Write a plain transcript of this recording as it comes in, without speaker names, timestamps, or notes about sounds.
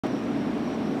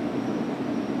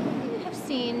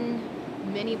seen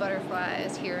many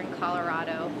butterflies here in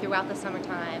Colorado throughout the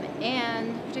summertime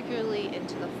and particularly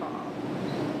into the fall.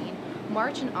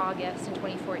 March and August in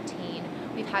 2014,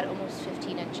 we've had almost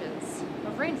 15 inches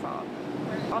of rainfall.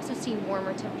 We've also seen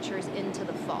warmer temperatures into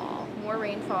the fall. More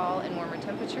rainfall and warmer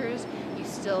temperatures, you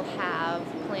still have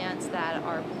plants that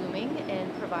are blooming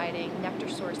and providing nectar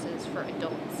sources for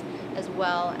adults, as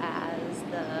well as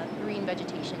the green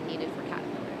vegetation needed for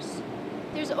caterpillars.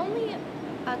 There's only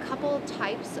a couple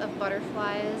types of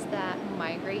butterflies that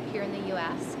migrate here in the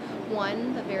US.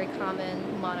 One, the very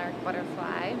common monarch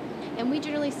butterfly, and we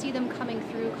generally see them coming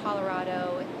through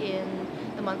Colorado in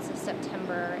the months of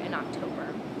September and October.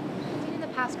 We've seen in the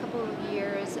past couple of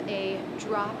years a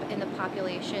drop in the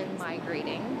population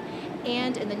migrating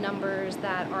and in the numbers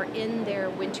that are in their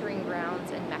wintering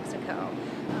grounds in Mexico.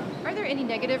 Are there any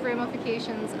negative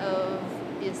ramifications of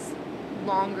these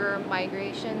longer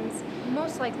migrations?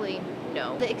 Most likely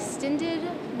no. The extended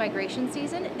migration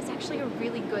season is actually a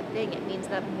really good thing. It means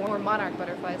that more monarch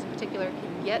butterflies in particular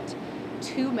can get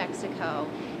to Mexico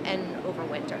and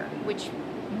overwinter, which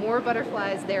more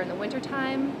butterflies there in the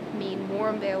wintertime mean more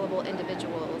available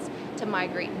individuals to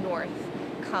migrate north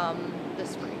come the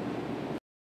spring.